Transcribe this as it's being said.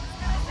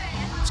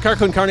Car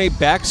Con Carne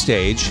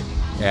backstage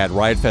at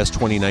Riot Fest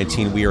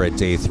 2019. We are at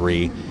day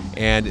 3,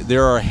 and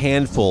there are a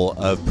handful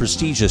of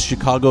prestigious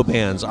Chicago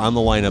bands on the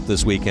lineup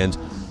this weekend.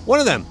 One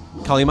of them,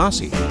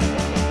 Kalimasi.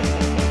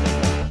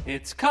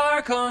 It's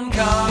Car Con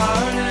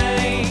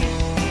Carne.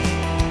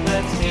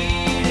 Let's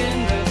eat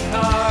in the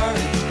car.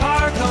 It's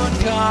Car Con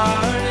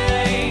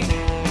Carne.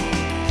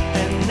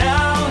 And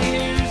now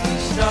here's the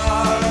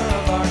star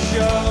of our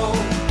show,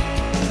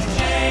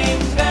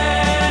 James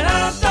Van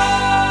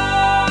Alstyne.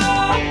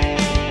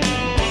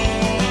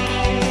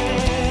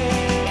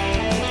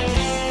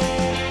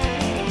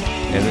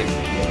 And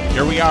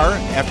here we are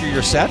after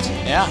your set.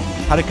 Yeah.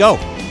 How'd it go?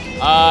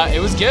 It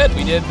was good.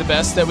 We did the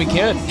best that we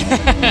could.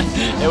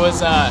 It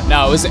was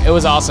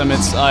awesome.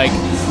 It's like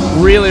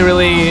really,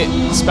 really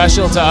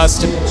special to us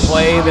to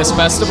play this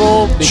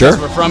festival because Sure.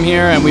 we're from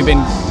here and we've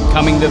been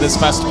coming to this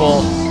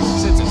festival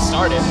since it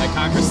started at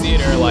Congress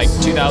Theater like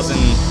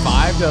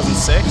 2005,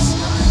 2006.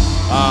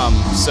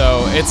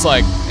 So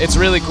it's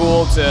really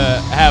cool to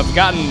have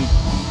gotten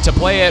to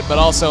play it, but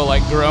also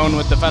like grown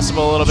with the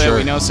festival a little bit. Sure.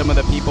 We know some of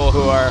the people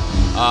who are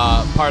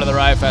part of the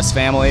Riot Fest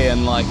family,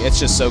 and like it's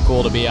just so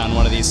cool to be on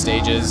one of these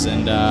stages,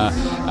 and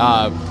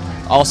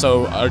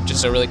also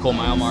just a really cool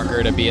mile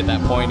marker to be at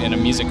that point in a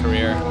music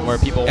career where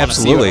people want to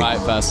see Absolutely. a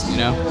Riot Fest, you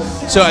know?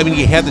 So, I mean,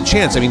 you had the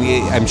chance. I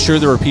mean, I'm sure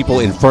there were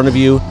people in front of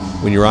you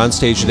when you were on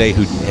stage today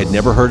who had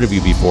never heard of you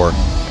before,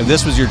 and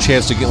this was your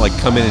chance to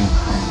come in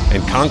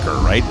and conquer,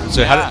 right?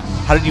 So Yeah.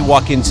 how did you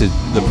walk into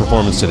the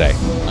performance today?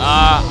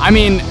 I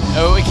mean,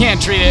 we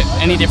can't treat it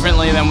any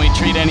differently than we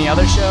treat any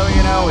other show,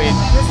 you know? We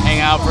hang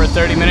out for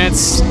 30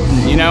 minutes,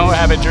 you know,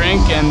 have a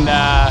drink, and,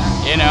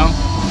 you know,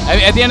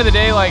 at the end of the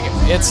day, like,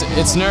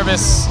 it's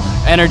nervous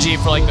energy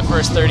for, like, the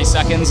first 30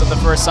 seconds of the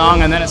first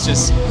song, and then it's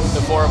just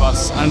the four of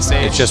us on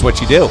stage. It's just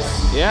what you do.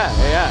 Yeah,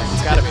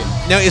 it's gotta be.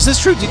 Now, is this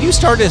true? Did you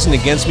start as an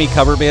Against Me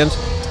cover band?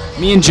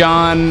 Me and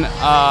John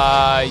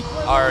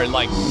are,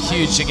 like,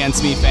 huge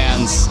Against Me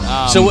fans.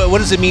 So what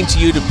does it mean to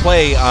you to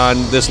play on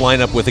this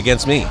lineup with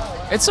Against Me?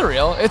 It's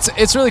surreal.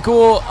 It's really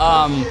cool.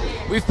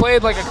 We've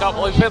played like a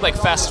couple. We played like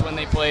Fest when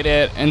they played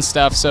it and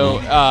stuff.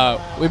 So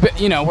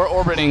we're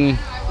orbiting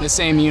the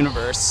same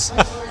universe.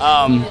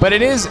 But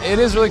it is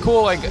really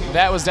cool. Like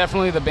that was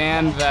definitely the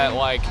band that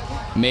like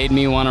made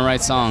me want to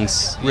write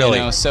songs. Really?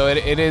 You know? So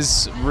it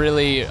is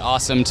really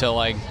awesome to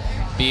like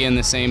be in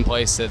the same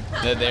place that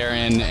they're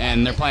in,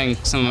 and they're playing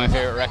some of my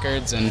favorite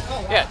records, and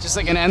yeah, just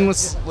like an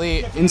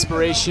endlessly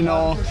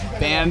inspirational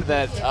band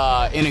that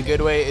in a good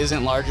way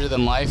isn't larger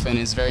than life and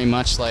is very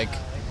much like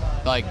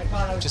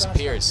just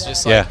peers.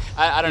 Just like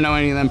I don't know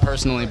any of them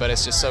personally, but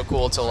it's just so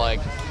cool to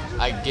like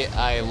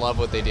I love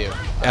what they do.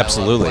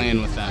 Absolutely. I love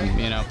playing with them,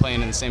 you know,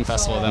 playing in the same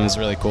festival with them is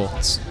really cool.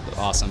 It's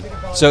awesome.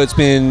 So it's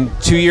been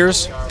 2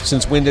 years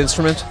since Wind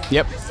Instrument.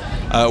 Yep.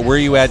 Where are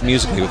you at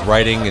musically with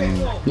writing and?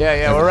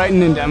 Yeah, we're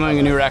writing and demoing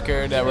a new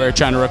record that we're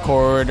trying to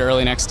record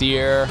early next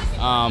year.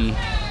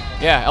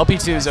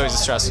 LP2 is always a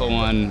stressful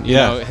one, you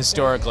know,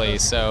 historically.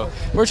 So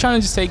we're trying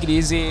to just take it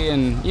easy,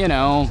 and you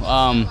know,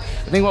 I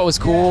think what was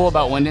cool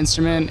about Wind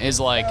Instrument is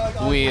like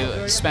we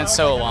spent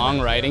so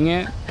long writing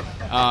it.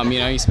 You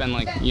know, you spend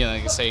like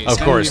say, of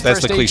course, your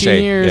that's first the 18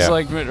 cliche. years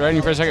like writing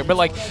your first record, but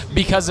like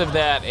because of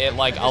that, it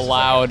like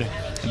allowed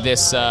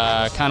this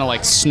kind of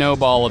like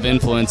snowball of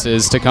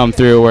influences to come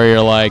through where you're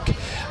like,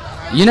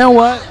 you know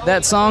what,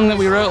 that song that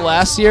we wrote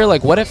last year,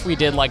 like what if we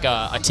did like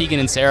a Tegan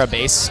and Sarah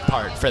bass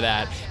part for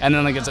that, and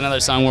then like it's another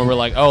song where we're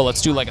like, oh,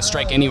 let's do like a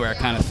Strike Anywhere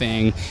kind of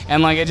thing,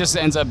 and like it just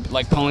ends up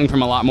like pulling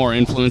from a lot more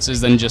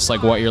influences than just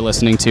like what you're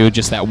listening to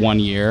just that 1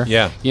 year.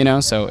 Yeah. You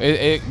know, so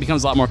it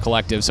becomes a lot more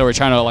collective, so we're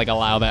trying to like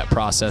allow that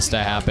process to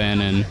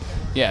happen, and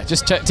yeah,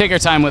 just take our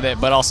time with it,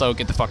 but also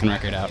get the fucking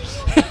record out.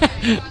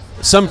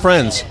 Some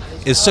Friends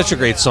is such a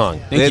great song.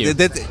 Thank you.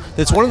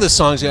 That's one of the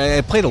songs.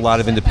 I played a lot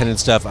of independent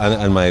stuff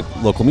on my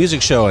local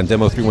music show on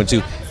Demo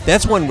 312.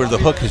 That's one where the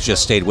hook has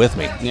just stayed with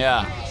me.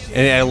 Yeah.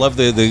 And I love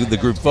the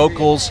group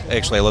vocals.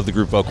 Actually, I love the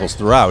group vocals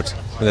throughout.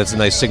 And that's a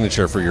nice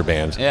signature for your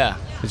band. Yeah.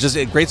 It's just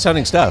great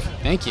sounding stuff.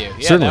 Thank you.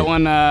 Yeah, Certainly. that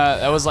one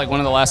that was like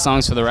one of the last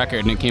songs for the record,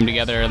 and it came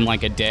together in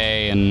like a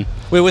day. And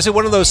Wait, was it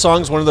one of those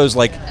songs? One of those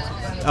like,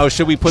 oh,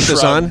 should we put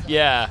this on?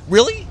 Yeah.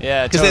 Really?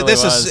 Yeah, it Because totally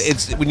this was. is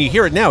it's when you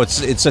hear it now,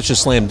 it's such a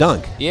slam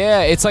dunk.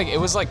 Yeah, it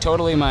was like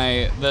totally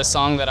the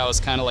song that I was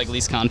kind of like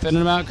least confident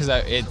about because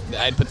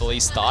I'd put the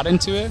least thought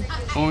into it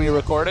when we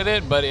recorded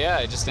it. But yeah,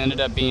 it just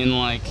ended up being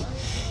like,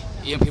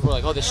 you know, people were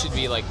like, oh, this should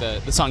be like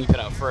the song you put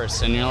out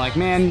first, and you're like,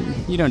 man,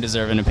 you don't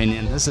deserve an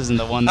opinion. This isn't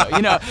the one that,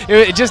 you know,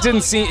 it just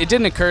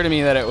didn't occur to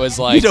me that it was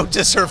like, You don't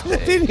deserve an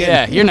opinion.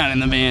 yeah, you're not in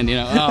the band, you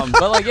know.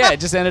 But like, yeah,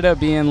 it just ended up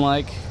being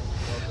like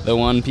the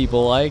one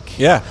people like.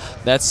 Yeah.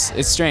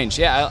 It's strange.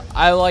 Yeah,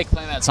 I like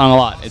playing that song a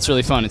lot. It's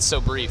really fun. It's so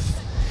brief.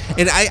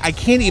 And I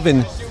can't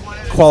even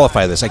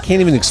qualify this. I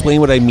can't even explain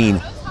what I mean.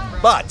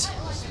 But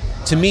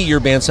to me, your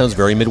band sounds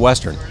very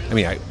Midwestern. I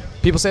mean,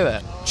 People say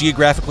that.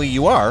 geographically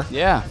you are.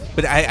 Yeah.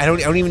 But I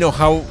don't even know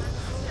how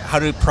how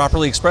to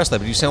properly express that,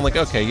 but you sound like,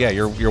 okay, yeah,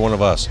 you're one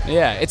of us.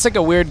 Yeah, it's like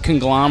a weird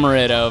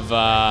conglomerate of,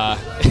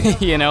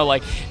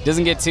 like, it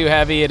doesn't get too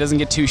heavy, it doesn't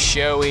get too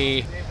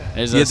showy.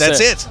 That's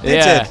it.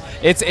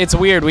 It's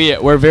weird.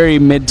 We're very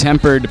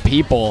mid-tempered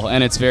people,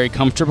 and it's very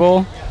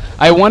comfortable.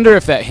 I wonder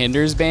if that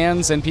hinders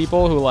bands and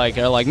people who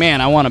are like,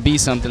 man, I want to be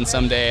something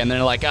someday, and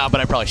they're like, but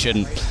I probably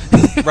shouldn't.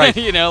 Right.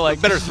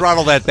 Better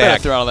throttle that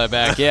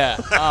back.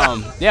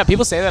 Yeah.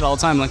 People say that all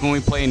the time. Like when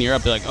we play in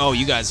Europe, they're like, oh,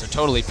 you guys are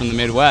totally from the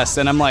Midwest,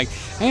 and I'm like,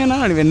 man, I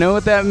don't even know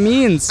what that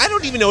means. I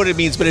don't even know what it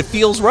means, but it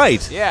feels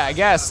right. Yeah, I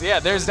guess. Yeah,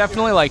 there's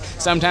definitely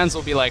sometimes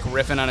we'll be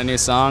riffing on a new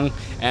song,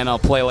 and I'll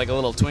play a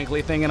little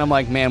twinkly thing, and I'm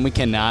like, man, we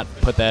cannot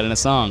put that in a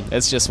song.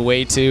 It's just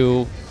way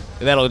too.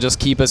 That'll just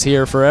keep us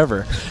here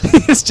forever.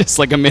 It's just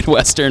like a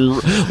Midwestern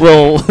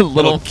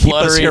little keep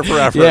us here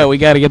forever. Yeah, we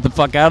got to get the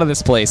fuck out of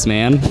this place,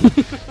 man.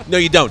 No,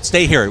 you don't.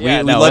 Stay here. We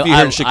love you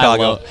here in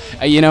Chicago.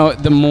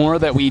 The more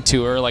that we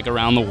tour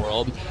around the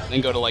world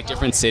and go to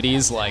different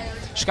cities,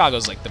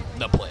 Chicago's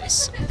the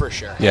place for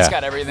sure. Yeah. It's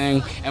got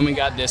everything, and we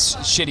got this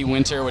shitty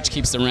winter which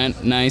keeps the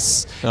rent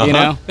nice.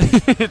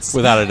 It's,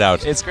 without a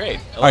doubt. It's great.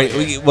 All right,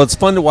 well, it's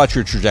fun to watch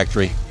your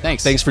trajectory.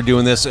 Thanks for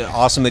doing this.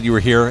 Awesome that you were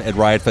here at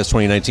Riot Fest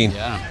 2019.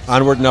 Yeah.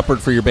 Onward and upward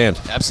for your band.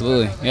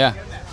 Absolutely. Yeah.